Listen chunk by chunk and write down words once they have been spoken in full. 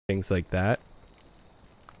things like that.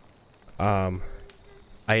 I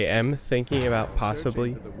am thinking about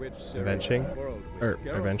possibly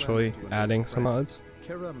eventually adding some mods.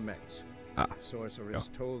 Sorceress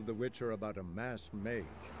told the Witcher about a masked mage.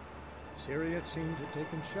 Syriot seemed to have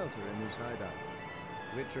taken shelter in his hideout.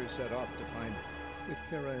 Witcher set off to find it, with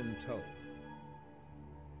Kira in tow.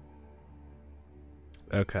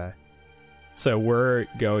 Okay. So we're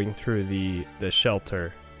going through the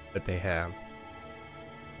shelter that they have.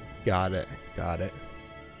 Got it.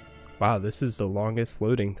 Wow, this is the longest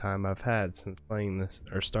loading time I've had since playing this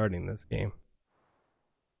or starting this game.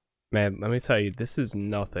 Man, let me tell you, this is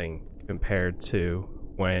nothing compared to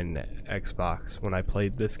when I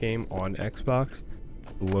played this game on Xbox.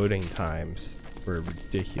 Loading times were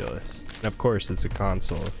ridiculous. And of course, it's a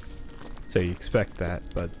console, so you expect that,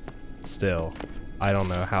 but still, I don't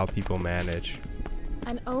know how people manage.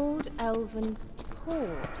 An old elven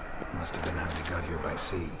port. Must have been how they got here by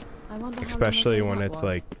sea. I wonder especially when it's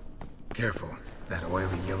like... Careful, that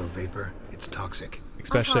oily yellow vapor, it's toxic.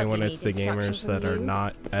 Especially when it's the gamers that are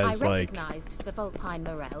not as like... I recognized the Vulpine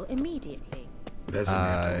Morel immediately.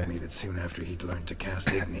 Vesemir told me that soon after he'd learned to cast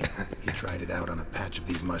Igni, he tried it out on a patch of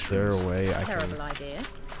these mushrooms. Is there a way I can... Terrible idea.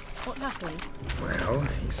 What happened? Well,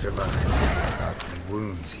 he survived. And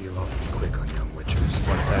wounds heal awfully quick on young witchers.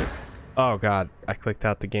 One sec. Oh god, I clicked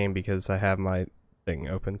out the game because I have my thing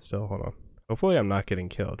open still. Hold on. Hopefully I'm not getting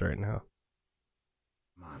killed right now.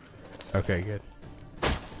 Come on. Okay, good.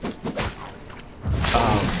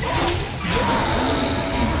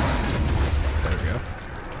 There we go.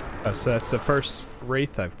 Oh, so that's the first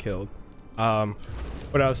wraith I've killed.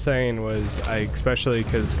 What I was saying was, especially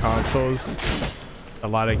because consoles, a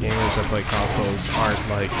lot of gamers that play consoles aren't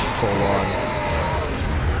like full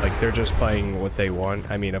on, like they're just playing what they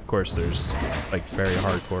want. I mean, of course there's like very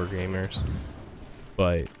hardcore gamers,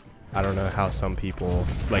 but I don't know how some people,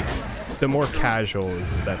 like the more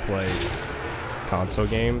casuals that play console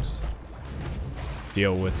games,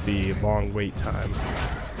 deal with the long wait time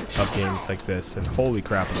of games like this. And holy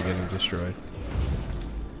crap, I'm getting destroyed.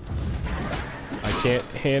 I can't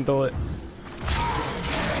handle it.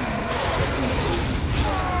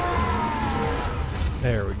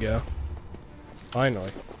 There we go.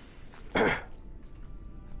 Finally.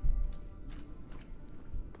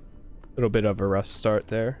 Little bit of a rough start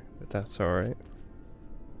there, but that's alright.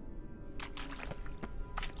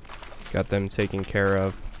 Got them taken care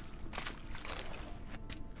of.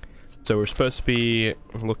 So we're supposed to be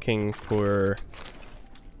looking for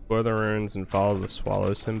explore the runes and follow the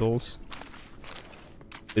swallow symbols.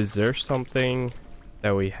 Is there something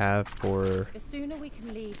that we have for... The sooner we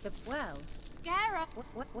can leave the well. Well,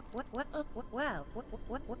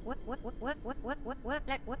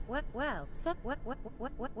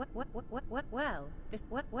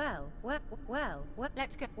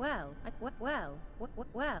 let's go.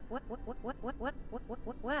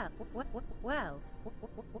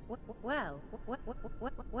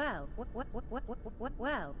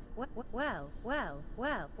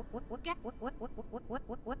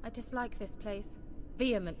 Well, I dislike this place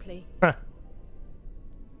vehemently.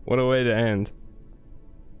 What a way to end.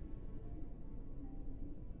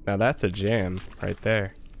 Now that's a jam right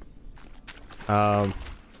there. Alright,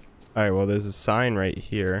 well there's a sign right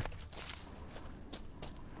here.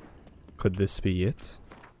 Could this be it?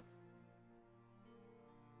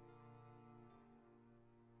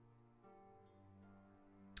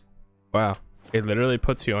 Wow, it literally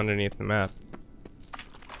puts you underneath the map.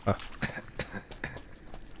 Huh.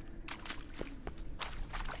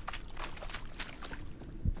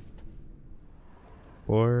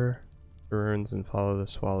 Or runes and follow the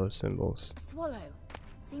swallow symbols. A swallow.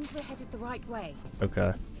 Seems we're headed the right way.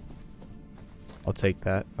 Okay. I'll take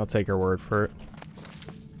that. I'll take her word for it.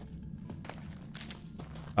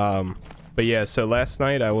 But yeah, so last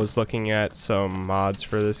night I was looking at some mods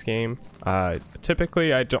for this game.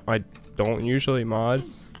 Typically I don't usually mod.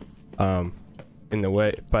 In the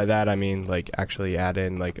way, by that I mean like actually add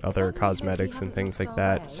in like other cosmetics and things like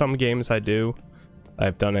that. Some games I do.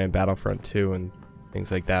 I've done it in Battlefront 2 and things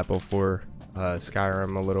like that before,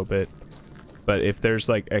 Skyrim a little bit. But if there's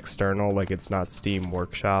like external, like it's not Steam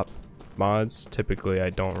Workshop mods, typically I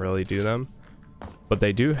don't really do them. But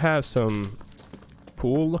they do have some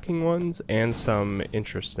cool looking ones and some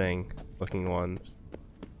interesting looking ones.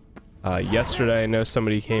 Yesterday I know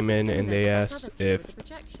somebody came in and they asked if,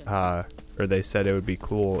 or they said it would be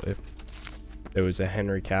cool if there was a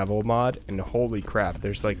Henry Cavill mod, and holy crap,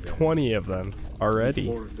 there's like 20 of them already.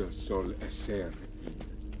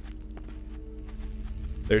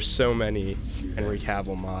 There's so many Henry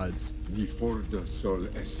Cavill mods.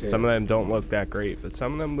 Some of them don't look that great, but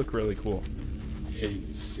some of them look really cool.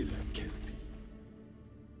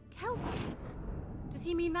 Kelpie? Does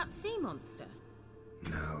he mean that sea monster?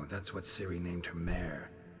 No, that's what Ciri named her mare.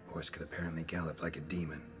 Horse could apparently gallop like a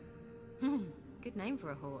demon. Good name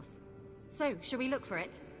for a horse. So, shall we look for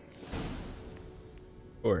it?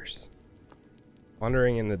 Horse.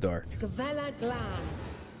 Wandering in the dark. Gavella Glan.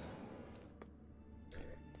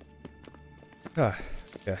 Ah,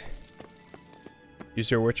 okay. Use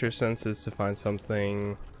your Witcher senses to find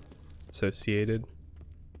something associated.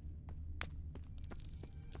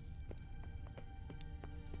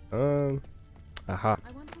 Aha.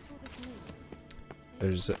 I wonder what all this means.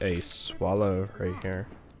 There's a swallow right here,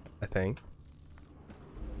 I think.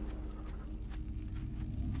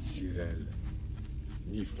 Cyril,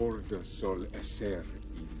 ni forda sol esser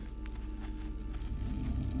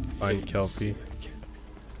Find Kelpie.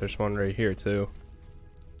 There's one right here too.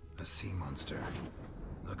 A sea monster.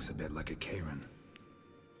 Looks a bit like a Karen.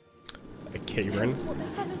 A Karen? What the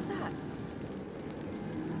hell is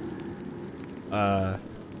that?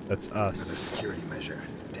 That's Another us. security measure.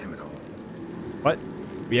 Damn it all. What?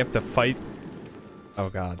 We have to fight? Oh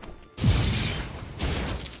god.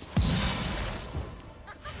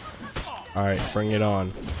 Alright, bring it on.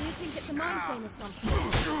 Do you think it's a mind game of some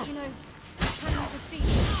sort? You know, can you defeat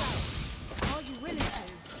yourself? Are you willing to?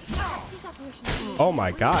 These apparitions. Oh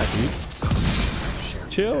my god,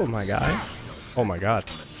 dude. Chill, my guy. Oh my god.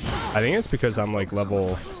 I think it's because I'm like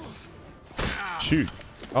level... Shoot.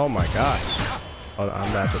 Oh my gosh. Oh,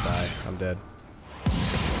 I'm about to die. I'm dead.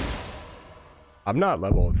 I'm not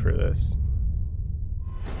leveled for this.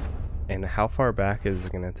 And how far back is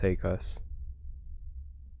it gonna take us?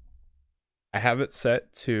 I have it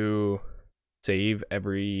set to save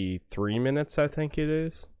every 3 minutes, I think it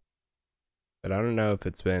is. But I don't know if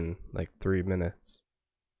it's been like 3 minutes.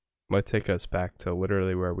 Might take us back to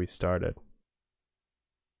literally where we started.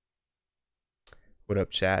 What up,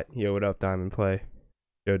 chat? Yo, what up, Diamond Play?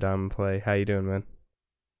 Yo, Diamond Play. How you doing, man?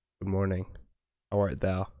 Good morning. How art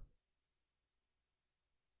thou?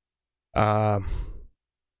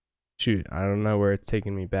 Shoot, I don't know where it's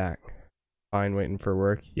taking me back. Fine, waiting for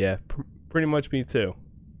work. Yeah, pretty much me too.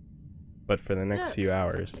 But for the next few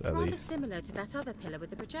hours, It's at rather least. similar to that other pillar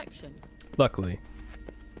with the projection. Luckily.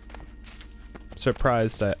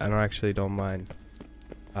 Surprised that I don't mind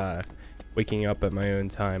waking up at my own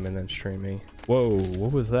time and then streaming. Whoa,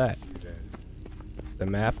 what was that? The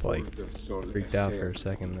map like freaked out for a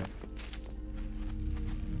second there.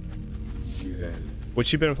 Cyril,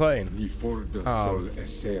 What you been playing? ni forda sol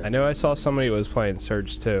esser I know I saw somebody was playing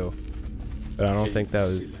Surge 2, but I don't think that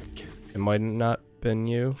was. It might not been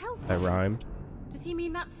you. That rhymed. Does he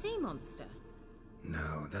mean that sea monster?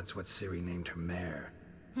 No, that's what Ciri named her mare.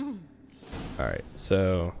 Alright,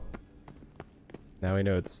 so now we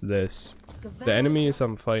know it's this. The enemies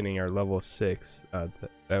I'm fighting are level 6. That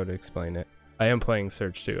would explain it. I am playing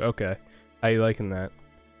Surge 2. Okay. How you liking that?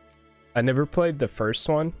 I never played the first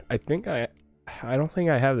one. I don't think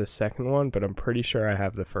I have the second one, but I'm pretty sure I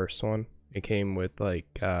have the first one. It came with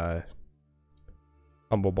like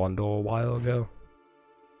Humble Bundle a while ago.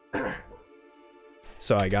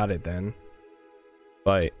 So I got it then.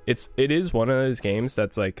 But it is one of those games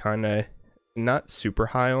that's like kind of not super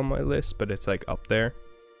high on my list, but it's like up there.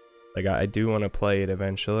 Like I do want to play it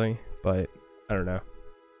eventually, but I don't know.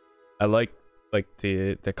 I like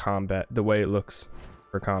the combat, the way it looks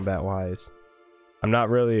for combat wise. I'm not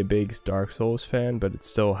really a big Dark Souls fan, but it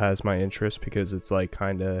still has my interest because it's like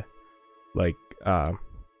kind of like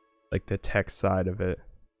the tech side of it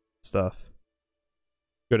stuff.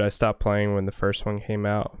 Good, I stopped playing when the first one came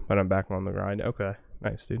out, but I'm back on the grind. Okay,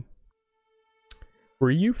 nice, dude.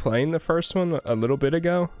 Were you playing the first one a little bit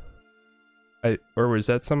ago? Or was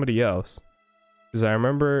that somebody else? Because I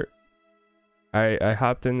remember I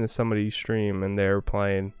hopped into somebody's stream and they were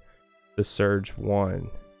playing the Surge 1.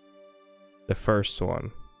 The first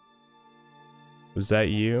one. Was that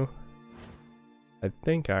you? I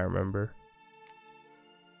think I remember.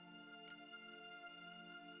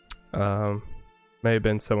 May have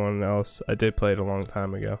been someone else. I did play it a long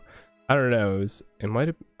time ago. I don't know. It might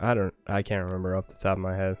have. I can't remember off the top of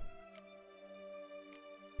my head.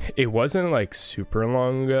 It wasn't like super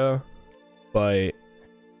long ago, but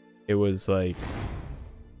it was like,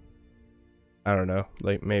 I don't know,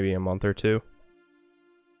 like maybe a month or two.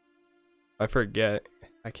 I forget.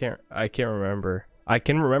 I can't remember. I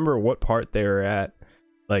can remember what part they were at,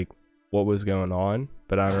 like what was going on,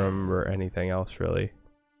 but I don't remember anything else really.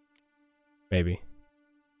 Maybe.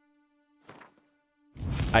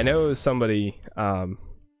 I know it was somebody from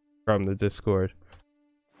the Discord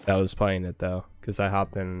that was playing it though, because I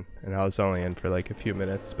hopped in and I was only in for like a few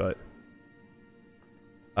minutes, but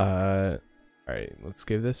Alright, let's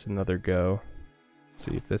give this another go.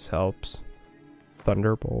 See if this helps.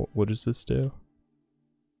 Thunderbolt, what does this do?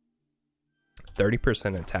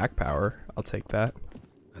 30% attack power. I'll take that.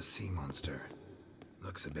 A sea monster.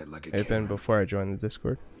 Looks a bit like a It had been caiman. before I joined the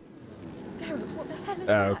Discord. Geralt, what the hell is Oh,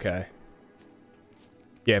 that? okay.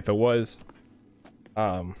 Yeah, if it was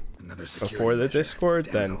Another security before the measure. Discord,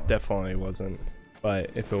 Damn then it all. definitely wasn't.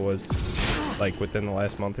 But if it was like within the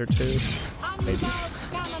last month or two, maybe.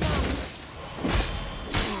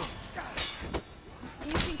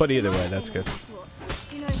 But either way, that's good.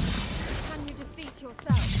 You know, can you defeat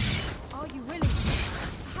yourself? Are you willing?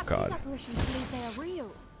 Perhaps God. these apparitions believe they are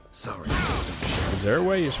real. Sorry. Is there a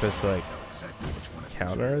way you're supposed to like Know exactly which one of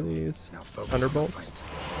counter these are real. these Now focus on the thunderbolts? fight.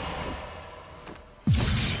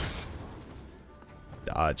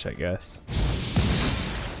 Dodge, I guess.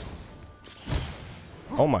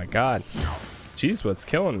 Oh my god. Jeez, what's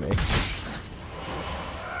killing me?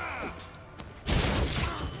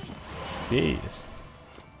 Jeez.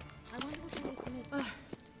 I wonder what your reason is.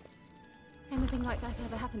 Anything like that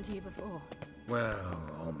ever happened to you before? Well,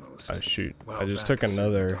 almost. Oh shoot. Well, I just back took a certain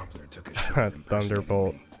another Doppler took a shot at impersonating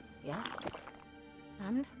thunderbolt. me. Yes.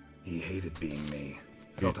 And? He hated being me.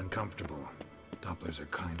 Felt uncomfortable. Dopplers are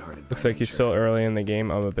kind-hearted. Looks by like you're nature. still early in the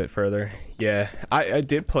game. I'm a bit further. Yeah, I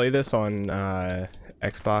did play this on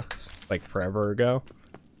Xbox like forever ago,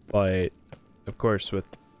 but of course with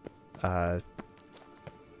the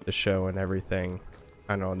show and everything,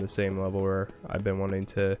 kind of on the same level where I've been wanting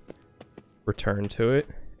to return to it,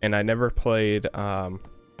 and I never played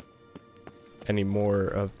any more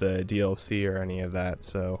of the DLC or any of that,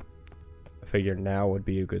 so I figured now would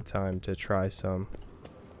be a good time to try some.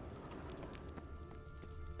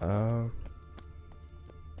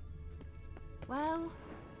 Well,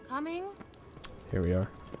 coming? Here we are.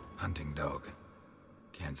 Hunting dog.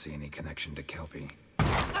 Can't see any connection to Kelpie.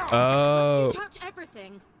 Oh, You touch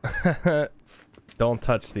everything. don't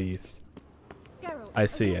touch these. Geralt, I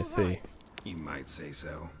see, are you I see. alright? You might say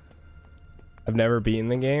so. I've never beaten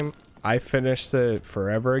the game. I finished it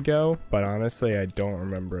forever ago, but honestly, I don't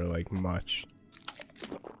remember like much.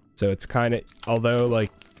 So it's kind of, although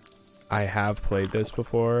like I have played this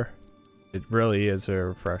before, it really is a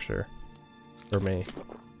refresher for me.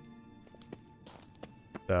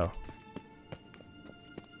 So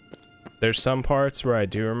there's some parts where I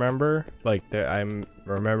do remember, like I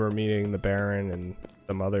remember meeting the Baron and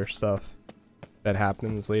some other stuff that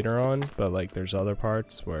happens later on, but like there's other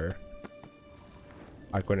parts where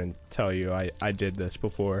I couldn't tell you I did this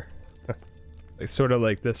before. Like sort of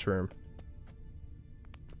like this room.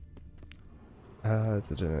 I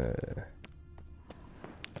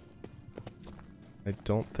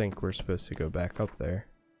don't think we're supposed to go back up there.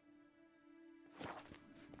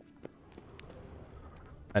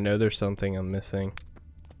 I know there's something I'm missing.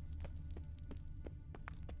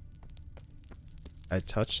 I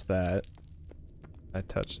touched that. I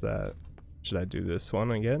touched that. Should I do this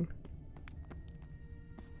one again?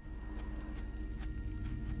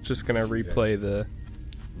 Just gonna replay the...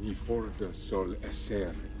 Ni forda sol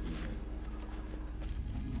esser.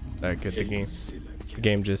 Alright, good. The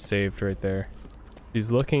game just saved right there.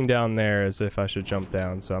 He's looking down there as if I should jump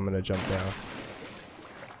down, so I'm gonna jump down.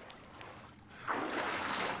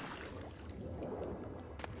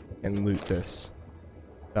 And loot this.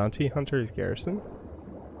 Bounty Hunter's Garrison?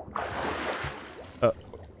 Oh.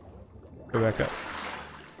 Go back up.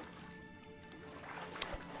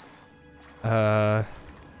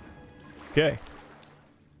 Okay.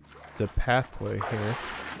 It's a pathway here.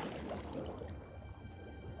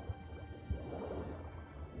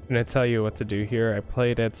 I'm gonna tell you what to do here. I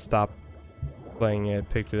played it, stopped playing it,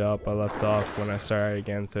 picked it up, I left off when I started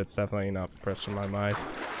again, so it's definitely not fresh in my mind.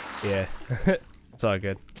 Yeah. It's all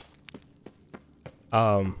good.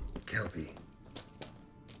 Kelpie.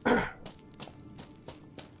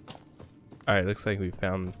 Alright, looks like we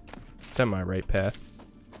found semi-right path.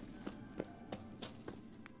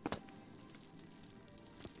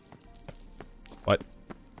 What?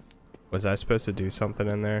 Was I supposed to do something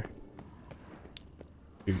in there?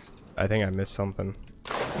 Dude, I think I missed something.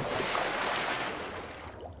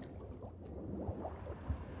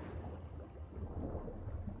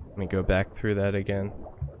 Let me go back through that again.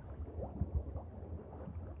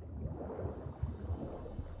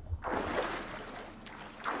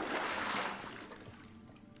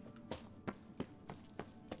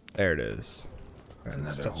 There it is. Alright,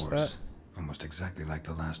 let's Another touch horse. that. Almost exactly like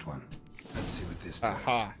the last one. Let's see what this does.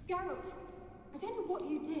 Aha! Geralt, I don't know what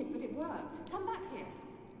you did, but it worked. Come back here.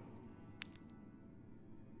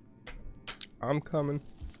 I'm coming.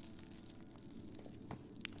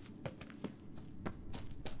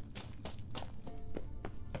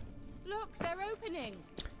 Look, there they're opening.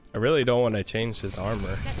 I really don't want to change his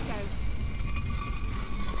armor. Let's go.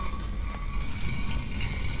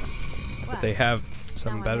 But they have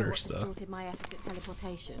some now I know better what stuff. distorted my effort at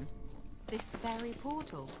teleportation. This very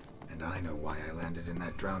portal. And I know why I landed in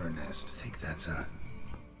that drowner nest. Think that's a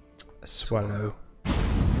Swallow.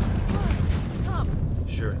 Come.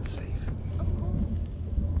 Sure, it's safe.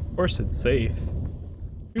 Of course it's safe.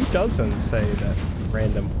 Who doesn't say that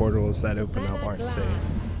random portals that open up aren't safe?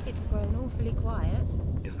 It's grown awfully quiet.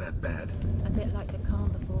 Is that bad? A bit like the calm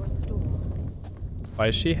before a storm. Why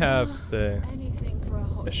does she have the Anything for a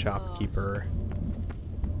hot shopkeeper?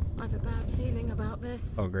 bath. I've a bad feeling about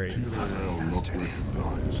this. Oh great. Bastard.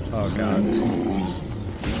 Oh god.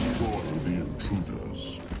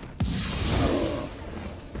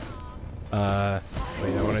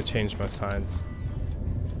 Wait, I want to change my signs.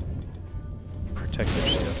 Protective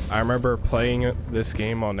shield. I remember playing this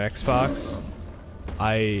game on Xbox.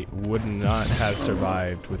 I would not have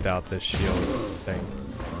survived without this shield thing.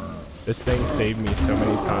 This thing saved me so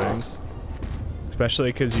many times.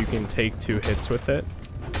 Especially because you can take 2 hits with it.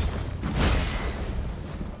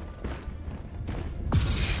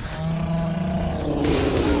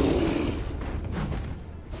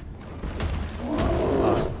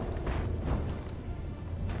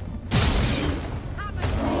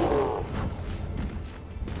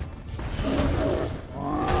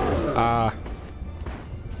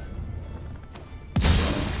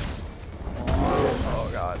 Oh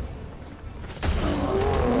god.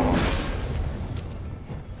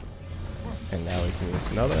 And now we can use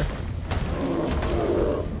another.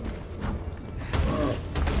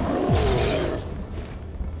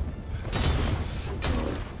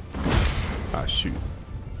 Ah, shoot.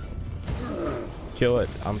 Kill it.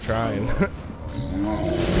 I'm trying.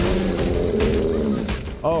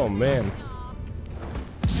 Oh, man.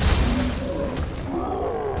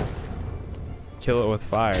 Kill it with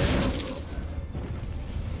fire.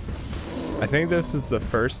 I think this is the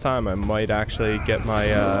first time I might actually get my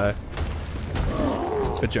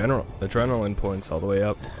adrenaline points all the way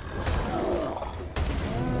up.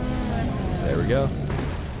 There we go.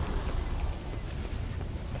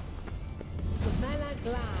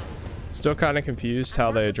 Still kind of confused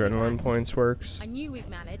how the adrenaline points works, I knew we'd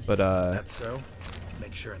manage. but That's so?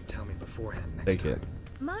 Make sure and tell me beforehand next take time. it.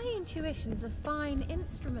 My intuition's a fine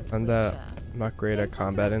instrument. I'm Witcher. not great at Don't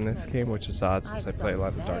combat in this underestimate game, it. which is odd since I I've play a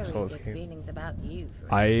lot some of Dark very Souls good games. feelings about you,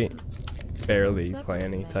 for I instance. barely Several play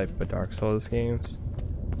any type domains. of Dark Souls games,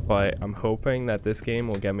 but I'm hoping that this game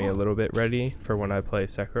will get me a little bit ready for when I play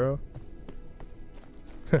Sekiro.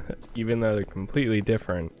 Even though they're completely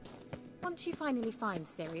different, Once you finally find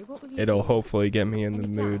Ciri, what will you it'll do? hopefully get me in the Any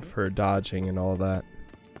mood plans? for dodging and all that.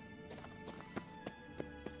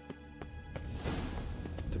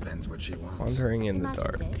 Depends what she wants. Wandering in the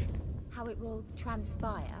Imagined dark. it, how it will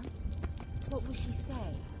transpire. What will she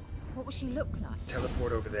say? What will she look like?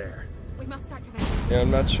 Teleport over there. We must activate. Yeah, I'm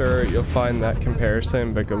not sure you'll find that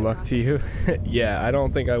comparison, but good luck to you. Yeah, I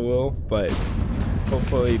don't think I will, but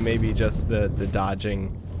hopefully maybe just the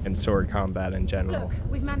dodging and sword combat in general. Look,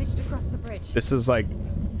 we've managed to cross the bridge. This is like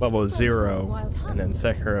level This is where we saw the 0, wild hunt. and then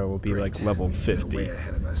Sekiro will be like Great. level Means they're 50. way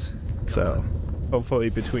ahead of us. Come So on. hopefully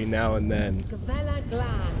between now and then, Gavella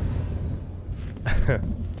Glan.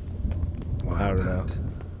 Wild I don't know.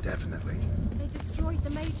 hunt. Definitely. They destroyed the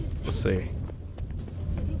Mage's We'll see. sentries.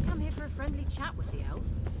 They didn't come here for a friendly chat with the elf.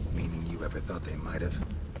 Meaning you ever thought they might have?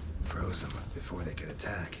 Froze them before they could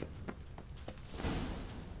attack.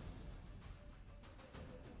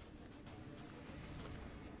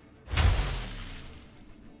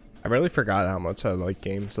 I really forgot how much I like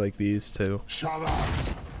games like these too. Shut up!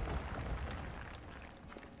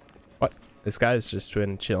 What? This guy's just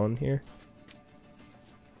been chilling here?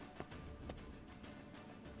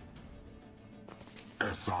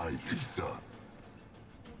 S.I. Pizza.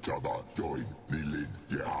 Jada join Nilin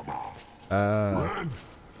Yama.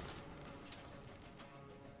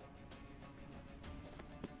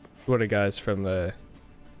 What are guys from the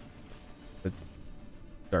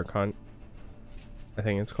Dark Hunt? I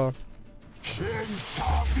think it's called.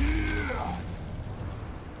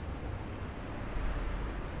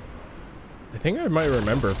 I think I might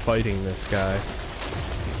remember fighting this guy.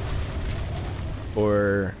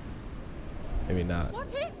 Or maybe not. What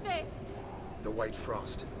is this? The White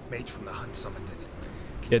Frost. Mage from the hunt summoned it.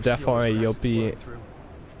 Can Yeah, you see all those definitely you'll rats be blowing through?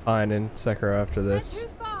 fine in Sekiro after We're this. too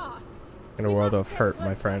far. In a We world must of get hurt, my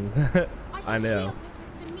closer. friend. I know. Shield us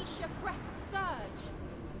with Demisha Crest Surge.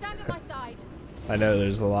 Stand at my side. I know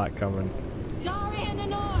there's a lot coming. Larian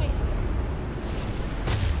and I.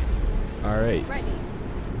 Alright. Ready.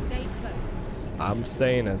 Stay close. I'm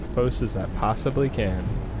staying as close as I possibly can.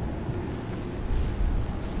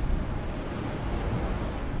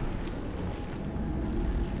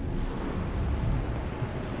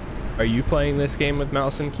 Are you playing this game with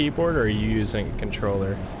mouse and keyboard, or are you using a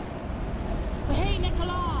controller? Hey,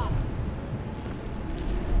 Nicola!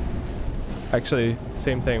 Actually,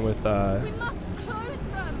 same thing with We must close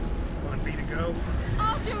them! Want me to go?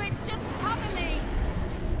 I'll do it, just cover me!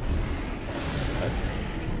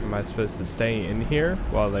 am I supposed to stay in here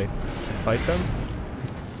while they fight them?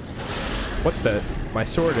 What the? My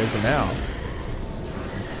sword isn't out.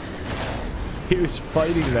 He was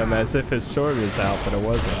fighting them as if his sword was out, but it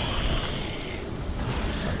wasn't.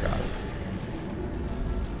 Oh god.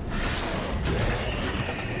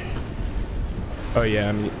 Oh yeah,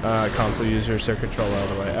 I'm console user, so control all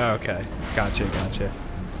the way. Oh, okay, gotcha.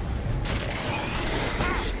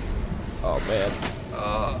 Oh man.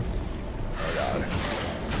 Oh god.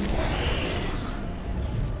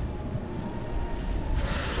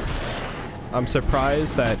 I'm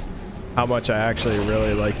surprised at how much I actually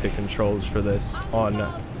really like the controls for this on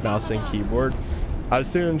mouse and keyboard. I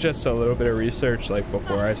was doing just a little bit of research like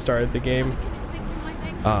before I started the game,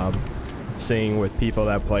 seeing with people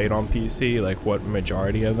that played on PC like what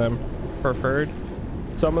majority of them preferred.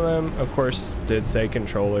 Some of them of course did say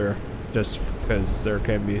controller, just because there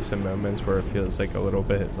can be some moments where it feels like a little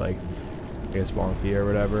bit like I guess wonky or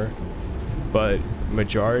whatever, but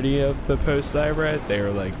majority of the posts that I read, they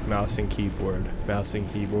were like mouse and keyboard,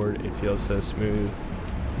 it feels so smooth,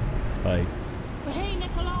 like,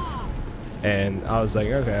 and I was like,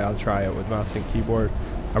 okay, I'll try it with mouse and keyboard.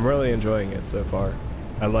 I'm really enjoying it so far.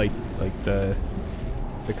 I like the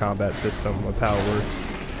combat system with how it works.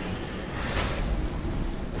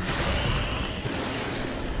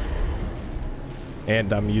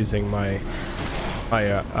 And I'm using my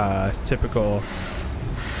typical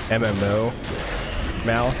MMO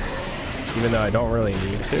mouse, even though I don't really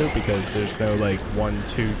need to, because there's no like 1,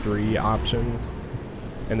 2, 3 options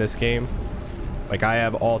in this game. Like I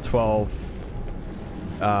have all 12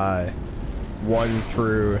 1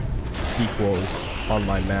 through equals on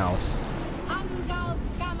my mouse,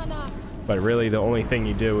 but really the only thing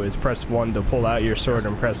you do is press 1 to pull out your sword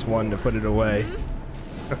and press 1 to put it away.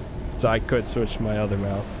 So I could switch to my other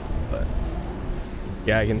mouse, but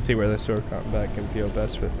yeah, I can see where the sword combat can feel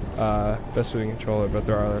best with a controller, but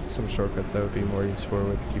there are some shortcuts that would be more useful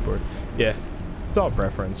with the keyboard. Yeah, it's all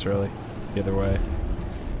preference really, either way.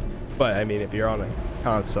 But I mean, if you're on a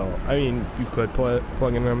console, I mean, you could plug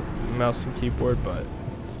in a mouse and keyboard, but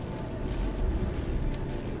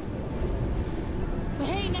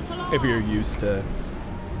if you're used to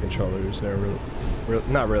controllers, no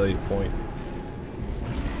not really the point.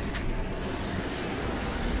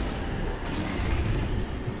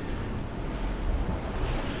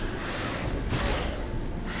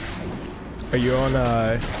 Are you on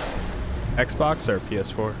Xbox or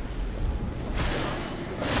PS4?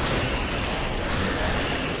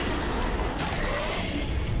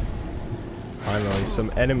 Finally,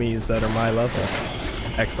 some enemies that are my level.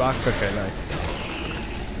 Xbox? Okay, nice.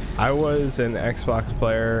 I was an Xbox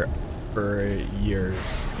player for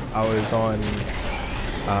years. I was on,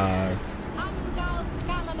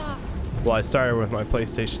 well, I started with my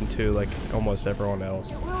PlayStation 2 like almost everyone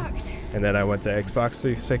else. And then I went to Xbox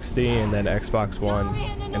 360 and then Xbox One,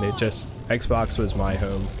 and it just, Xbox was my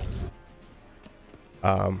home.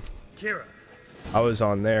 I was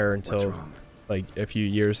on there until like a few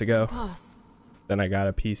years ago. Then I got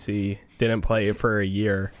a PC, didn't play it for a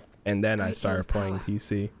year, and then I started playing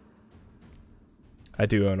PC. I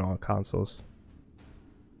do own all consoles.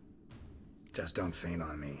 Just don't faint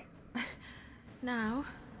on me. Now,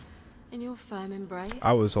 in your firm embrace.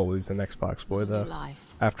 I was always an Xbox boy though,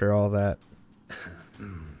 after all that.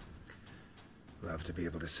 Love to be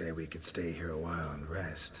able to say we could stay here a while and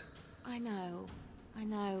rest. I know.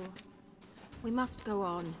 We must go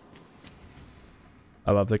on.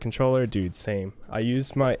 I love the controller, dude, same. I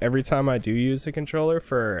use my, every time I do use a controller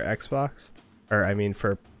for Xbox, or I mean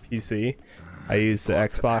for PC, I use the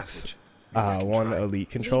Xbox One Elite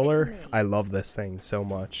controller. I love this thing so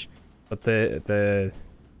much. But the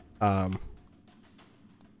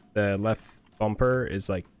left bumper is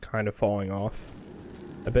like kind of falling off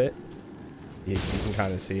a bit. You can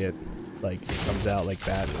kind of see it, like it comes out like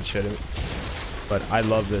that, and it shouldn't. But I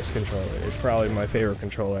love this controller. It's probably my favorite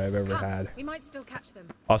controller I've ever had. We might still catch them.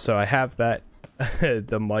 Also, I have that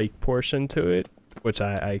the mic portion to it, which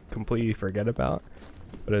I completely forget about,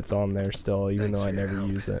 but it's on there still, even though I never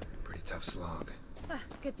use it. Pretty tough slog.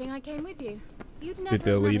 Good thing I came with you. You'd never Dude,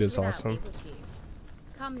 the Elite is awesome.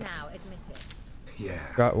 Come now, admit it. Yeah.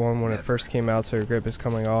 Got one when it first came out, so your grip is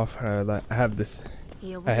coming off. I have this.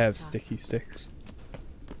 I have sticky sticks.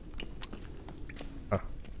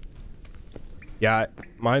 Yeah,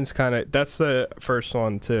 mine's kind of, that's the first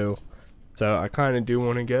one too. So I kind of do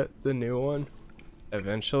want to get the new one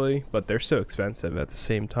eventually, but they're so expensive at the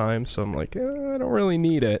same time, so I'm like, I don't really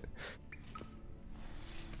need it.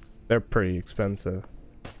 They're pretty expensive.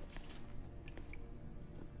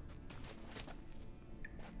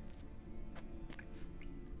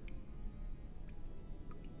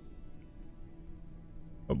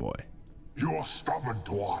 Oh boy. You're stubborn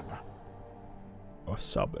one. Oh,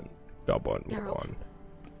 stubborn one. Geralt,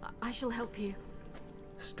 I shall help you.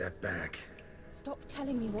 Step back. Stop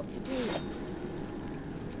telling me what to do.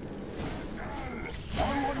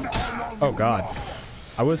 Oh god.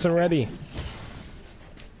 I wasn't ready.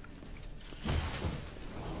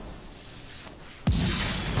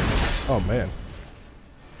 Oh man.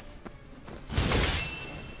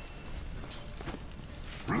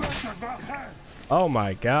 Oh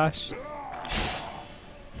my gosh.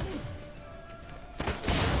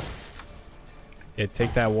 Yeah,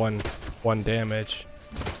 take that one damage.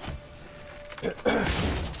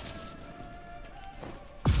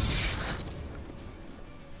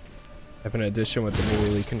 Have an addition with the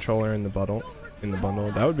new Elite controller in the bundle.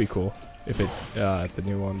 That would be cool if the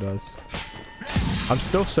new one does. I'm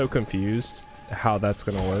still so confused how that's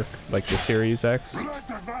gonna work, like the Series X.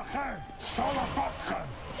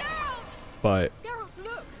 But Geralt,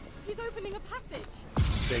 look! He's opening a passage.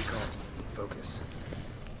 Stay calm. Focus.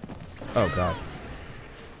 oh god.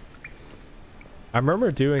 I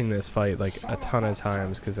remember doing this fight like a ton of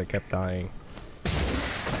times because I kept dying.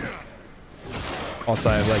 Also,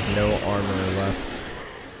 I have like no armor left.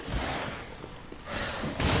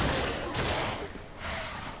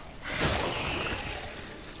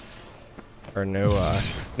 Or no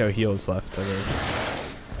heals left, I think.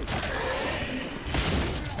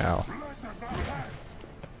 Ow.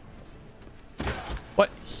 What?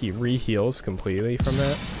 He re-heals completely from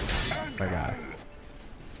that? Oh my god.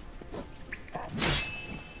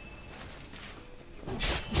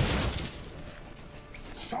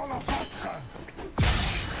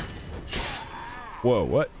 Whoa,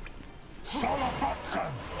 what?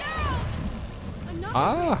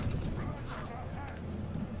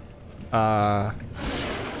 Ah!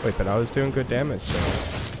 Wait, but I was doing good damage, so.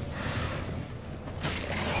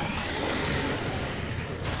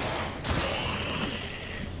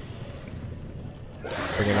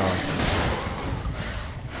 Bring it on.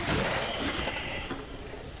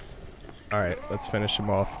 Alright, let's finish him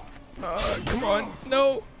off. Come on,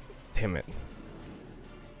 no! Damn it.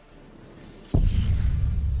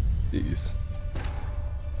 Jeez.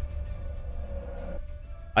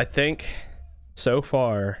 I think so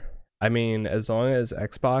far, I mean, as long as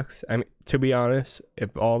Xbox, I mean, to be honest,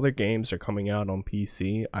 if all the games are coming out on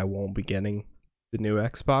PC, I won't be getting the new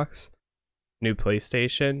Xbox. New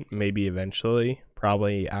PlayStation, maybe eventually,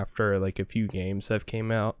 probably after like a few games have came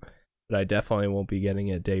out, but I definitely won't be getting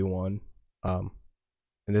it day one. And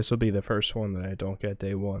this will be the first one that I don't get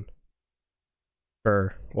day one.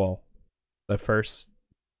 Or, well, the first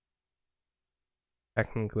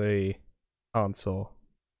technically console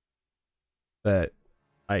that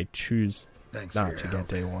I choose not to get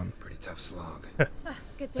day one. Pretty tough slog.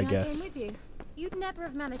 Good thing I I guess. came with you. You'd never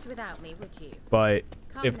have managed without me, would you? But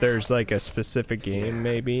Come if now. there's like a specific game, Yeah,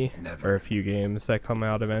 maybe, never. or a few games that come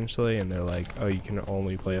out eventually, and they're like, oh, you can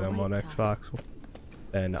only play He them on awaits us. Xbox,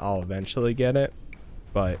 then I'll eventually get it.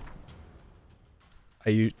 But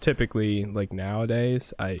typically, like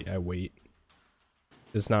nowadays, I wait.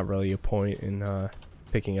 There's not really a point in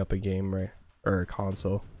picking up a game or a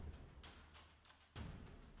console.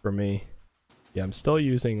 For me, yeah, I'm still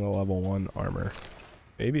using the level 1 armor.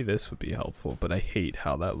 Maybe this would be helpful, but I hate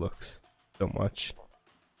how that looks so much.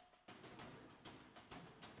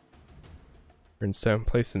 Brimstone,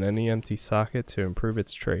 place in any empty socket to improve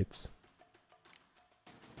its traits.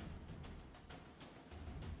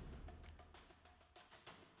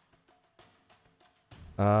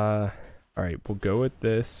 Alright, we'll go with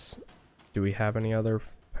this. Do we have any other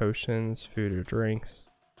potions, food, or drinks?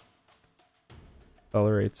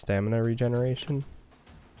 Accelerate stamina regeneration.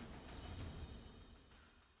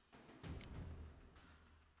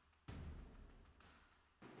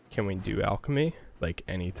 Can we do alchemy? Like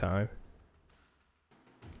anytime?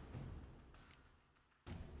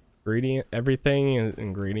 Everything is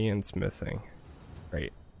ingredients missing.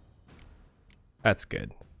 Great. That's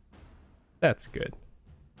good. That's good.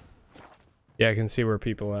 Yeah, I can see where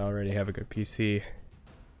people already have a good PC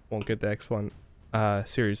won't get the X1,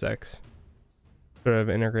 Series X. Sort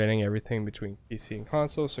of integrating everything between PC and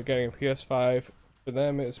console, so getting a PS5 for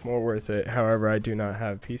them is more worth it. However, I do not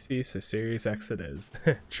have PC, so Series X it is.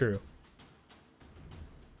 True.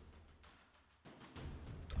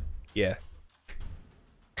 Yeah.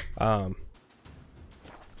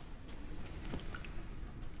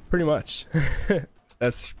 pretty much.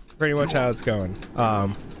 That's pretty much how it's going.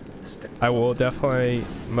 I will definitely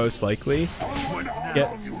most likely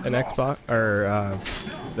get an Xbox or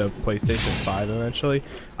the PlayStation 5 eventually.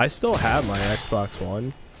 I still have my Xbox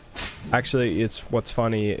One. Actually, it's what's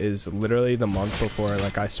funny is literally the month before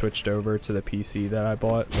like I switched over to the PC that I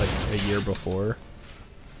bought like a year before.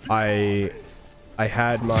 I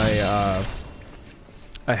had my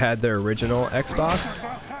I had the original Xbox,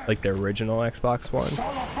 like the original Xbox One,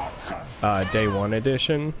 day one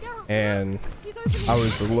edition, and I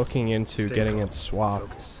was looking into getting it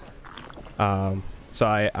swapped. So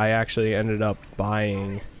I actually ended up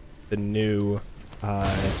buying the new,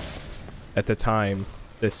 at the time,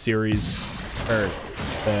 the series, or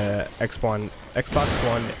the Xbox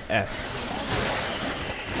One S.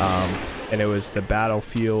 And it was the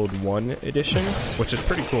Battlefield 1 edition, which is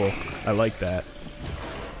pretty cool. I like that.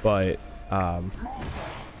 But I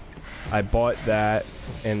bought that,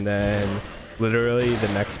 and then literally the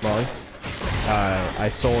next month, I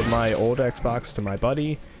sold my old Xbox to my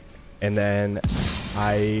buddy, and then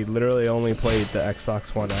I literally only played the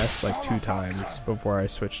Xbox One S like 2 times before I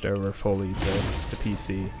switched over fully to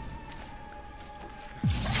PC.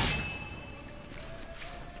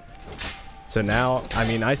 So now, I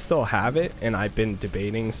mean, I still have it, and I've been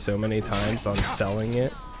debating so many times on selling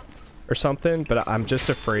it or something, but I'm just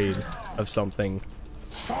afraid of something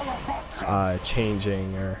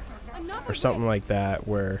changing or something like that,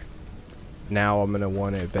 where now I'm gonna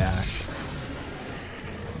want it back.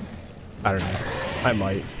 I don't know. I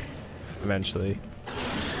might eventually.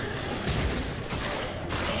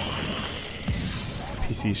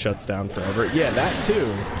 PC shuts down forever. Yeah, that too.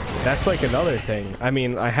 That's like another thing. I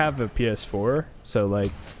mean, I have a PS4, so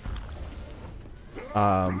like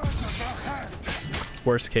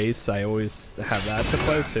worst case, I always have that to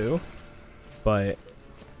play too. But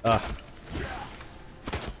I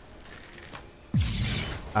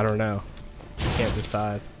don't know. I can't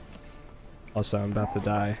decide. Also, I'm about to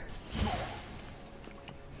die.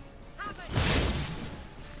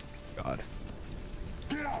 God.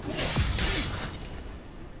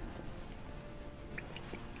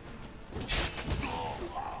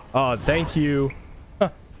 Oh, thank you.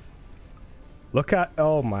 Look at,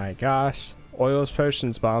 oh my gosh. Oils,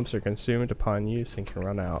 potions, bombs are consumed upon use and can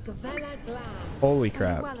run out. Holy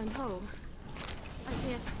crap.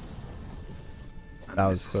 That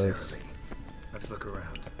was close. Let's look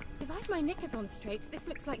around. If I've my knickers on straight, this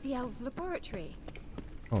looks like the elves' laboratory.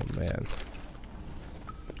 Oh man.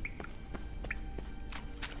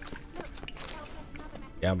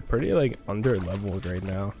 Yeah, I'm pretty like under leveled right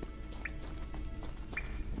now.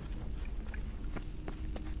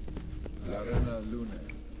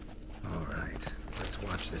 Alright, let's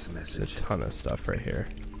watch this message. There's a ton of stuff right here.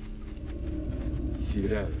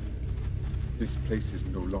 Cyril, this place is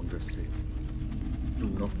no longer safe. Do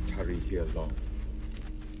not tarry here long.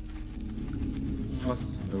 Trust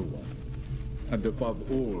no one. And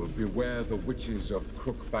above all, beware the witches of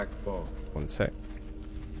Crookback Bog. One sec.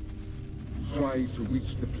 Try to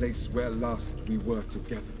reach the place where last we were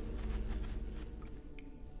together.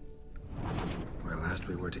 Where last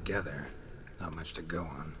we were together, not much to go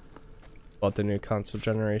on. Bought the new console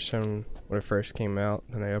generation when it first came out,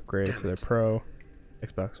 then I upgraded to the Pro,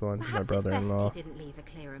 Xbox One, my brother-in-law,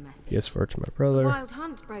 PS4 to my brother. Wild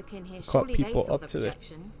hunt broke in here. Caught Surely people they saw up the to the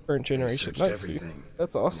projection. current generation. Searched Nice, everything.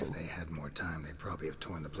 that's awesome. And if they had more time, they'd probably have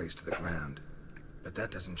torn the place to the ground. But that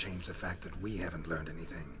doesn't change the fact that we haven't learned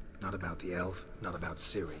anything. Not about the elf, not about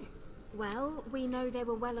Ciri. Well, we know they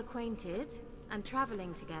were well acquainted and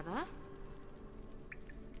traveling together.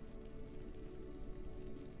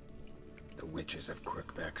 The witches of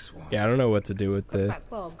Crookback Swamp. Yeah, I don't know what to do with the Crookback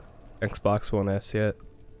Bog. Xbox One S yet.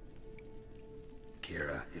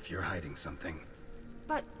 Kira, if you're hiding something.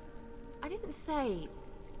 But I didn't say.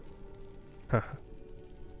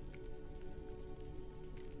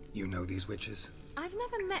 You know these witches? I've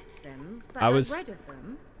never met them, but I I've was- read of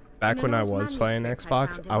them. Back In when an I old was playing manuscript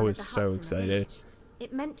Xbox, found in I one of was the so huts in the excited village.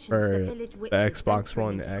 It mentions for the village the witches Xbox venturing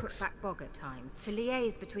One into X. Crookback Bog at times to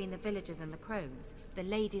liaise between the villagers and the crones, the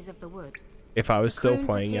ladies of the wood. If I was The still crones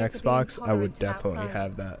playing appear to be Xbox, I would intolerant of definitely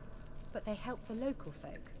have outsiders, that. But they help the local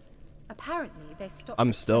folk. Apparently, they stopped. I'm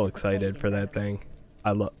the still spread of the plague excited in for that Devon.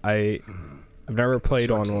 thing. I've never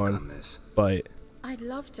played What's on your take one, on this? but I'd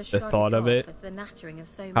love to the shrug thought it of off it, as the nattering of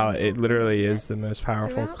so how many it literally old is the most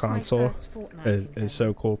powerful Throughout my console first fortnight is in Devon,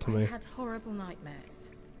 so cool to I me. had horrible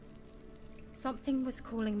nightmares. Something was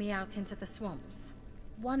calling me out into the swamps.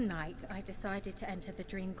 One night, I decided to enter the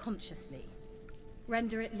dream consciously,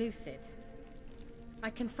 render it lucid.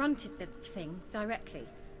 I confronted the thing directly.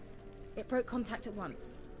 It broke contact at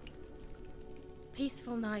once.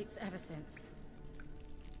 Peaceful nights ever since.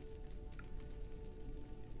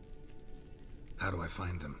 How do I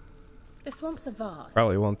find them? The swamps are vast.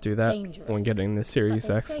 Probably won't do that dangerous, when getting the Series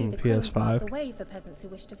but they X say and the Crones mark PS5. the way for peasants who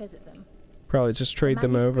wish to visit them. Probably just trade The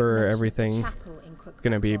them manuscript over. mentions a Everything chapel in Crookback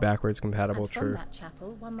gonna be Rock, backwards compatible. and from True. that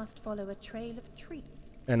chapel, one must follow a trail of treats.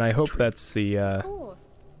 And I hope that's Of the course.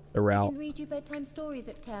 I route. can read you bedtime stories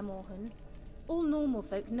at Kaer Morhen. All normal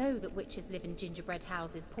folk know that witches live in gingerbread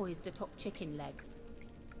houses poised atop chicken legs.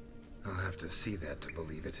 I'll have to see that to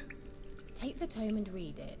believe it. Take the tome and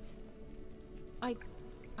read it.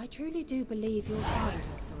 I truly do believe you'll find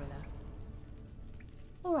your Cirilla.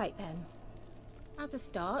 All right then. As a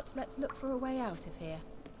start, let's look for a way out of here.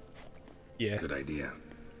 Yeah. Good idea.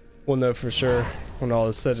 We'll know for sure when all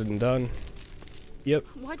is said and done. Yep.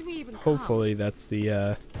 Why do we even come? Hopefully that's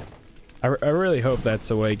the I really hope that's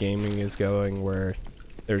the way gaming is going, where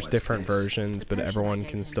there's What's different this? versions but The potion everyone I gave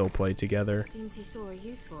can him. still play together, Seems he saw a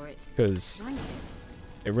use for it. because Drank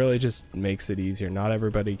it. it really just makes it easier. Not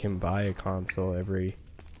everybody can buy a console every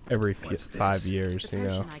What's 5 this? years, The you know.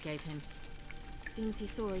 potion I gave him. Seems he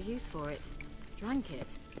saw a use for it. Drank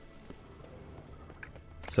it.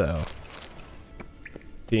 So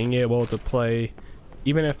being able to play,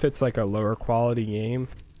 even if it's like a lower quality game,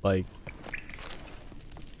 like,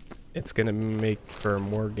 it's gonna make for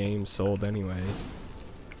more games sold anyways,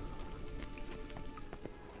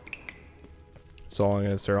 so long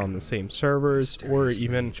as they're on the same servers. Or Mysterious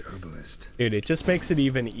even, mage herbalist. dude, it just makes it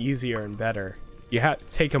even easier and better. You have to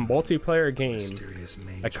take a multiplayer game Mysterious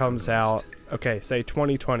mage that comes out, herbalist. okay, say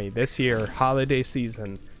 2020, this year, holiday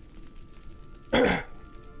season.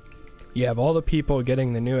 You have all the people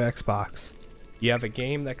getting the new Xbox. You have a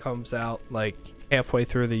game that comes out like halfway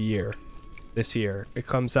through the year. This year, it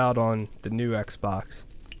comes out on the new Xbox,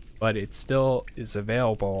 but it still is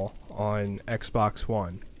available on Xbox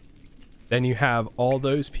One. Then you have all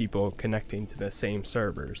those people connecting to the same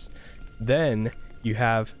servers. Then you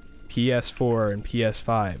have PS4 and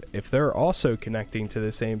PS5. If they're also connecting to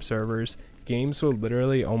the same servers, games will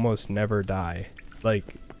literally almost never die.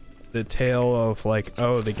 Like, the tale of like,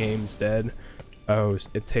 oh, the game's dead, oh,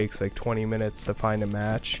 it takes like 20 minutes to find a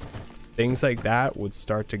match, things like that would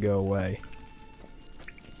start to go away,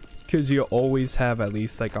 because you always have at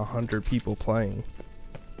least like 100 people playing,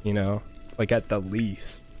 you know, like at the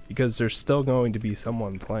least, because there's still going to be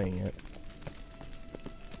someone playing it.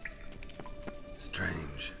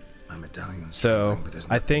 Strange. My medallion's So struggling, but there's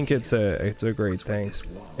I think nothing it's a great What's with thing this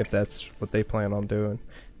wall? if that's what they plan on doing.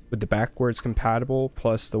 With the backwards compatible,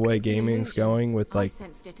 plus the way It's an gaming's illusion. going with I like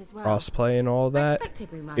sensed it as well. crossplay and all I that,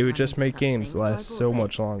 expected we might it would run just into make such games things, so I last bought so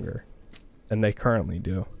much this. longer than they currently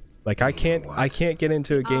do. Like I Being what? can't get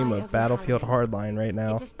into a game Eye of of Battlefield Mahogany. Hardline right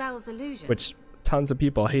now, It dispels illusions. which tons of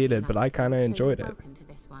people Easy hated, enough but to I build, kind of so enjoyed you're it, welcome to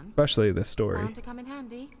this one. especially this It's story. bound to come in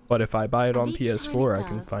handy. But if I buy it on And each time PS4, it I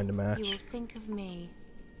can does, find a You will match. think of me.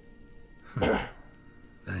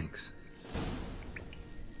 Thanks.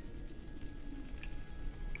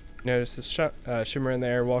 Notice the shimmer in the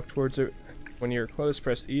air. Walk towards it. When you're close,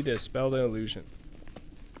 press E to dispel the illusion.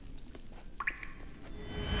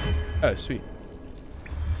 Oh, sweet.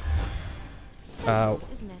 Isn't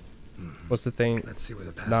it? What's the thing? Let's see where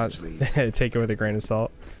the Not passage leads. take it with a grain of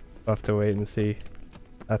salt. We'll have to wait and see.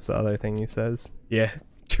 That's the other thing he says. Yeah,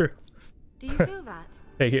 true. Do you feel that?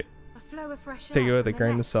 Take it. A flow of fresh Take it air with a from the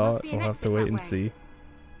grain of left. salt. Must be an We'll have to exit wait that and way. see.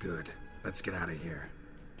 Good. Let's get out of here.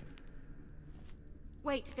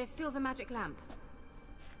 Wait, there's still the magic lamp.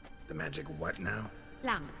 The magic what now?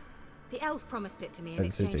 Lamp. The elf promised it to me in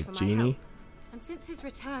Is it exchange a for my genie? help. And since his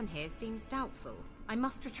return here seems doubtful, I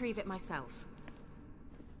must retrieve it myself.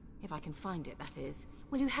 If I can find it, that is.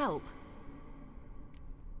 Will you help?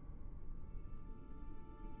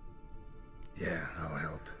 Yeah, I'll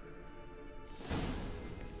help.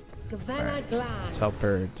 Let's help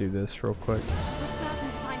her do this real quick. We're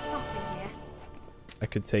certain to find something here. I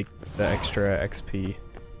could take the extra XP.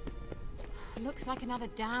 Looks like another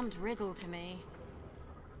damned riddle to me.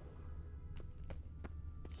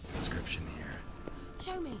 Inscription here.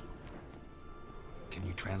 Show me. Can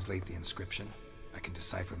you translate the inscription? I can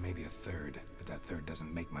decipher maybe a third, but that third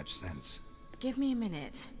doesn't make much sense. Give me a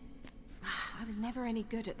minute. I was never any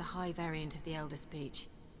good at the high variant of the Elder Speech.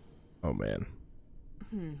 Oh man.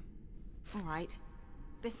 All right.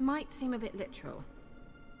 This might seem a bit literal.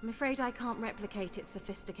 I'm afraid I can't replicate its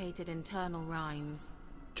sophisticated internal rhymes.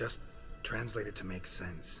 Just translate it to make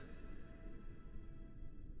sense.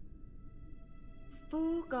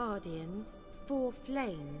 4 guardians, 4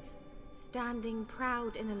 flames, standing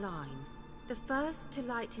proud in a line. The first to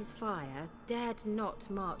light his fire dared not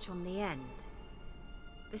march on the end.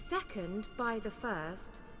 The second, by the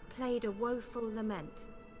first, played a woeful lament.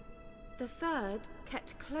 The third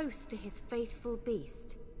kept close to his faithful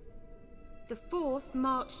beast. The fourth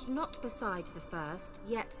marched not beside the first,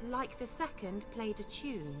 yet like the second played a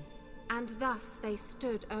tune. And thus they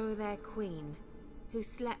stood o'er their queen, who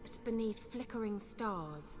slept beneath flickering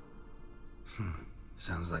stars.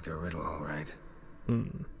 Sounds like a riddle, all right.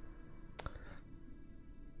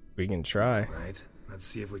 We can try. All right, let's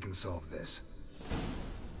see if we can solve this.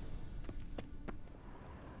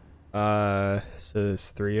 So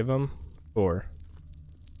there's 3 of them? 4.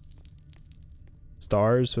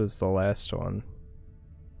 Stars was the last one.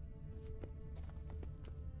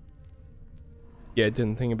 Yeah, I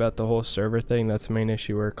didn't think about the whole server thing. That's the main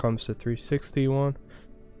issue where it comes to 361.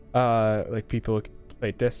 Like people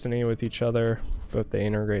play Destiny with each other, but if they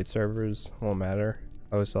integrate servers, won't matter.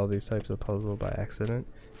 I always solve these types of puzzles by accident.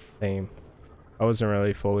 Same. I wasn't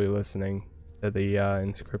really fully listening to the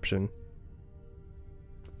inscription.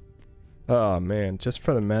 Oh man, just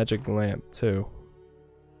for the magic lamp too.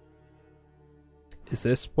 Is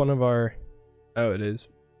this one of our... Oh, it is.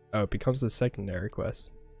 Oh, it becomes the secondary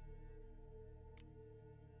quest.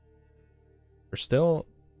 We're still,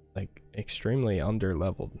 like, extremely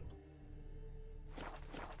under-leveled.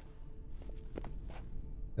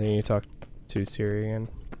 Then you talk to Siri again.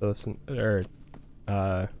 To listen, or,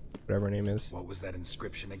 whatever her name is. What was that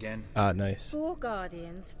inscription again? Nice. 4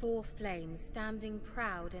 guardians, 4 flames, standing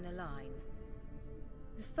proud in a line.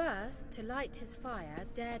 The first, to light his fire,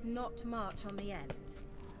 dared not march on the end.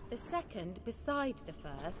 The second, beside the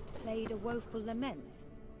first, played a woeful lament.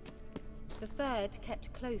 The third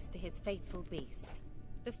kept close to his faithful beast.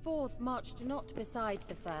 The fourth marched not beside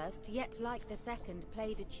the first, yet like the second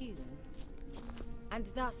played a tune.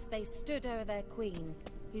 And thus they stood o'er their queen,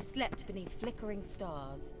 who slept beneath flickering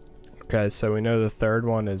stars. Okay, so we know the third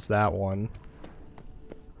one is that one.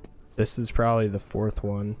 This is probably the 4th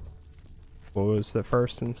one. What was the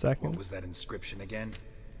first and second? What was that inscription again?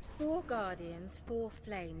 4 guardians, 4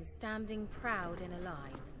 flames, standing proud in a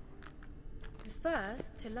line. The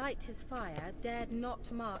first, to light his fire, dared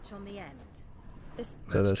not march on the end. Let's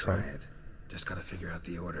try it. Just gotta figure out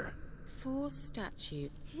the order. 4 statue.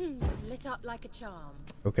 Lit up like a charm.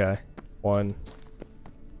 Okay. 1.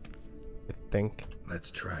 I think.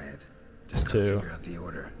 Let's try it. Just gotta 2. figure out the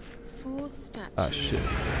order. 4 statue. Oh shit.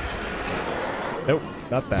 Nope,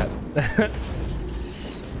 not that.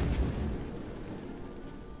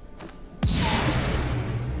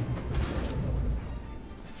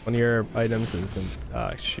 One of your items isn't.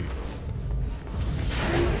 Ah, shoot.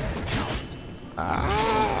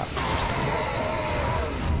 Ah.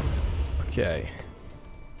 Okay.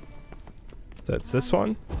 So it's this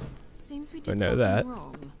one? Seems we I did know something that.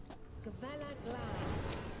 wrong.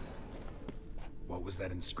 What was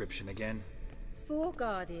that inscription again? 4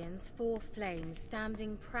 guardians, 4 flames,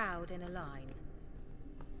 standing proud in a line.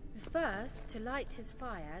 The first, to light his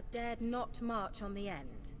fire, dared not march on the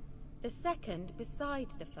end. The second, beside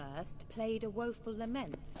the first, played a woeful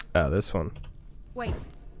lament. Oh, this one. Wait.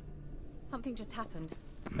 Something just happened.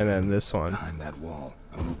 And then this one. Behind that wall,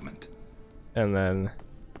 a movement. And then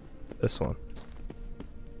this one.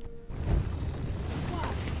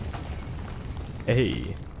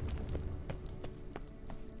 Hey.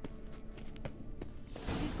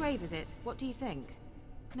 Whose grave is it? What do you think?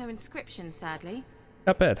 No inscription, sadly.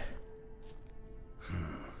 Not bad.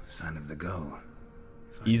 Sign of the gull.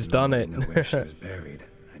 If I He's didn't done already it. know where she was buried,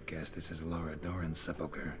 I'd guess this is Laura Doran's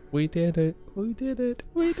sepulcher. We did it. We did it.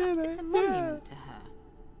 We did Perhaps it. it's a monument to her.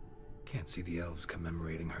 Can't see the elves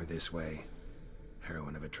commemorating her this way.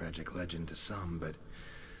 Heroine of a tragic legend to some, but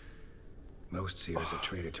most see her as a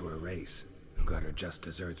traitor to her race, who got her just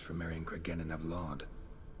deserts for marrying Cregennan of Laud.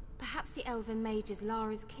 Perhaps the elven mage is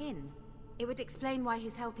Lara's kin. It would explain why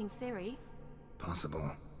he's helping Ciri.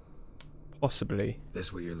 Possible. Possibly.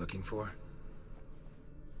 This what you're looking for?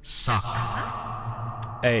 Suck.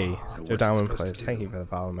 Hey, So Joe what's it Diamond supposed plays. to Thank do? you for the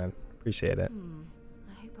follow, man. Appreciate it.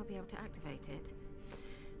 I hope I'll be able to activate it.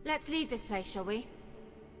 Let's leave this place, shall we?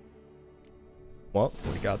 Well,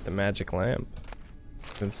 we got the magic lamp.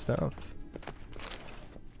 Good stuff.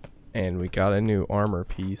 And we got a new armor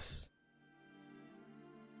piece.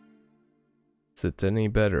 Is it any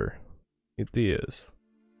better? It is.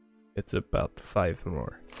 It's about 5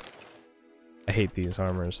 more. I hate these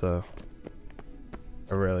armors though.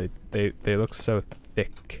 I really, they look so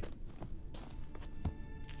thick.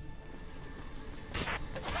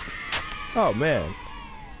 Oh man.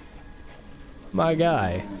 My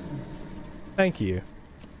guy. Thank you.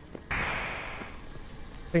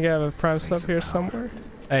 Think I have a prime sub here somewhere?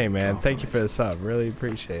 Hey man, thank you for the sub. Really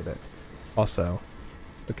appreciate it. Also,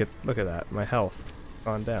 look at that. My health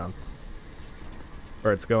gone down.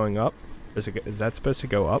 Or it's going up? Is that supposed to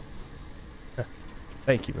go up?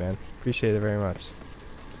 Thank you, man. Appreciate it very much.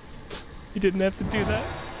 You didn't have to do that.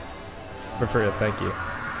 Prefer it, thank you.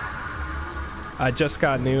 I just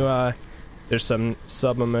got new, there's some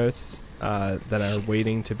sub emotes that are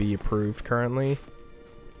waiting to be approved currently.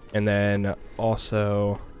 And then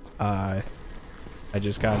also, I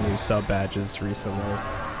just got new sub badges recently.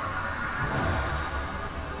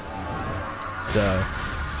 So,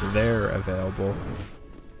 they're available.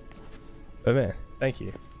 But man, thank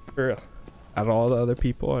you. For real. Out of all the other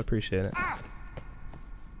people, I appreciate it.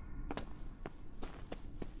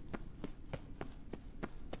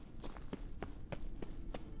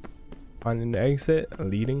 Find an exit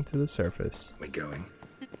leading to the surface. We going?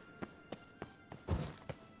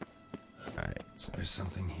 Alright. There's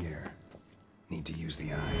something here. Need to use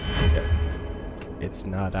the eye. Yeah. It's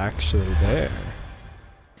not actually there.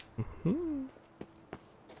 And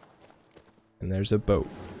there's a boat.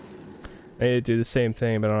 I need to do the same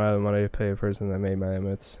thing, but I don't have the money to pay a person that made my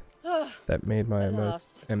emotes. That made my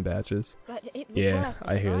emotes and badges. But it was Yeah, worth it,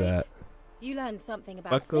 I hear right? that. You learned something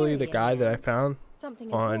about Luckily, the Syria guy that I and found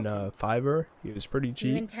something on important. Fiverr, he was pretty Do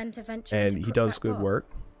you cheap, intend to venture and into he does Crookback good Bog? work.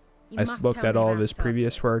 You I must looked tell at me all of about his it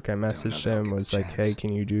previous afterwards. work. I messaged him, was like, "Hey,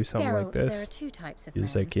 can you do something like Geralt, there are this?" two types of He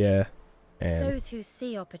was men. like, "Yeah," and Those who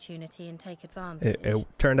see opportunity and take advantage. it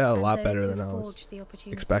turned out a and lot those better who than I forge was the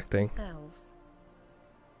opportunities expecting. themselves.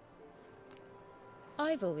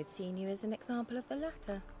 I've always seen you as an example of the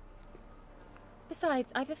latter.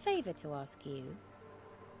 Besides, I've a favor to ask you.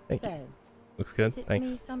 Thank you. So, Looks good. visit Thanks.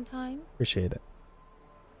 me sometime? Appreciate it.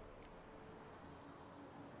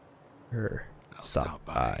 I'll Stop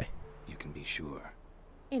by. You can be sure.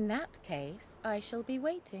 In that case, I shall be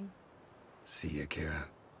waiting. See ya, Kira.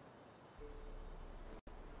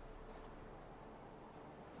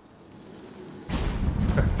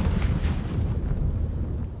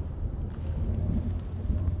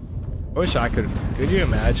 I wish I could. Could you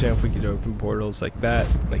imagine if we could open portals like that,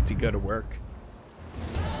 like to go to work?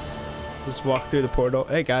 Just walk through the portal.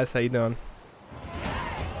 Hey guys, how you doing?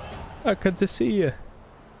 Oh, good to see you.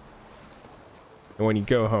 And when you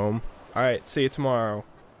go home, all right, see you tomorrow.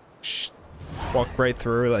 Shh. Walk right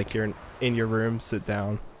through like you're in your room. Sit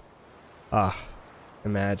down. Ah,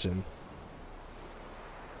 imagine.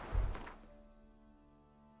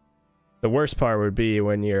 The worst part would be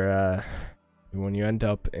when you're when you end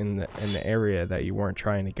up in the area that you weren't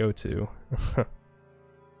trying to go to.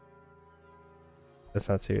 That's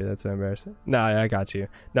not Siri, that's embarrassing. No, I got you.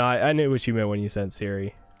 No, I knew what you meant when you said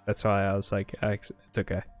Siri. That's why I was like, it's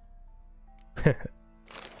okay.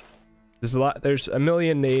 There's a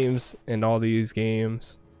million names in all these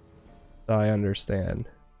games, so I understand.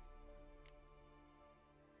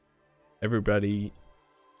 Everybody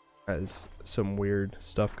has some weird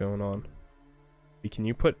stuff going on. Can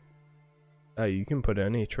you put you can put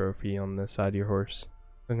any trophy on the side of your horse.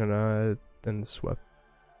 I'm gonna then swap.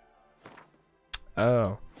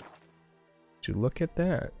 Oh, would you look at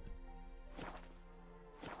that?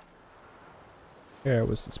 Yeah, I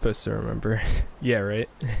wasn't supposed to remember. Yeah, right.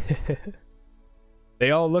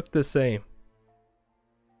 They all look the same.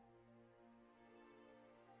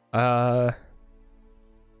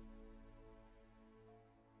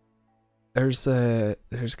 There's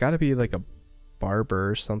got to be like a barber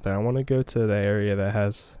or something. I want to go to the area that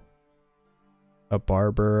has a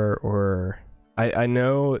barber, or I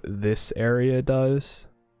know this area does.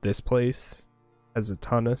 This place has a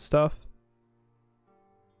ton of stuff,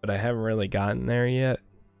 but I haven't really gotten there yet.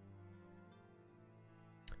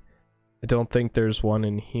 I don't think there's one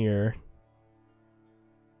in here.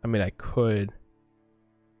 I mean, I could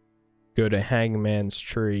go to Hangman's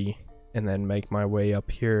Tree and then make my way up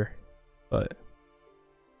here, but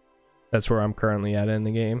that's where I'm currently at in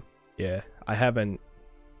the game. Yeah, I haven't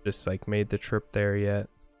just like made the trip there yet.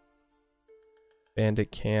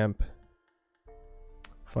 Bandit camp.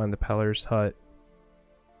 Find the Peller's hut.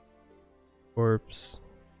 Corpse.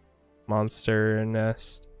 Monster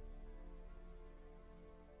nest.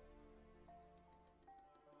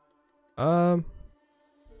 I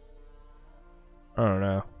don't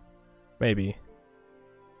know. Maybe.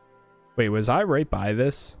 Wait, was I right by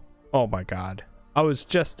this? Oh my god. I was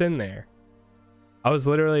just in there. I was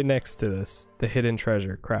literally next to this. The hidden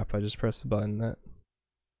treasure. Crap, I just pressed the button that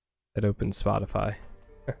opened Spotify.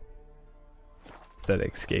 Instead of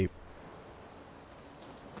escape.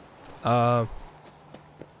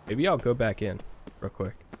 Maybe I'll go back in real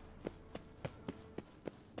quick.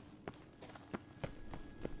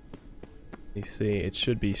 You see, it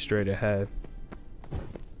should be straight ahead.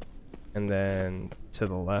 And then to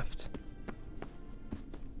the left.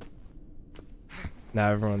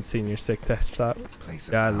 Now everyone's seen your sick desktop. Place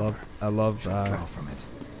of Yeah, power. I love Draw from it.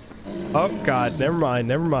 Oh god, never mind.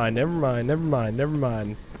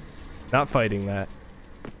 Not fighting that.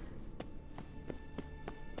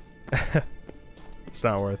 It's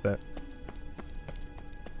not worth it.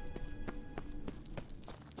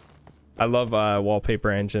 I love wallpaper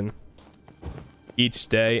engine. Each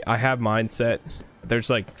day I have mine set. There's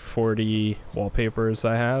like 40 wallpapers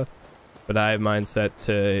I have, but I have mine set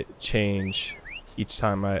to change each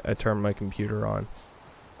time I turn my computer on.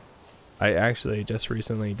 I actually just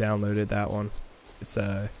recently downloaded that one. It's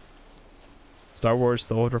a Star Wars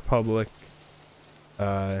The Old Republic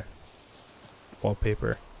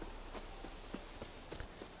wallpaper,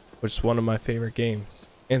 which is one of my favorite games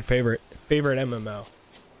and favorite MMO.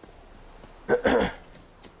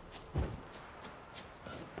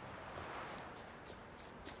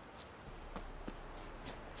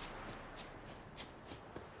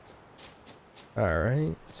 All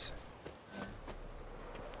right.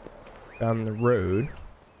 Down the road.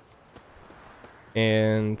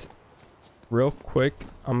 And real quick,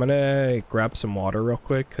 I'm gonna grab some water real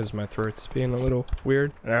quick because my throat's being a little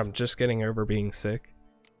weird. And I'm just getting over being sick.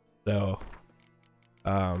 So,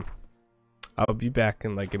 I'll be back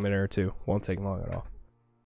in like a minute or two. Won't take long at all.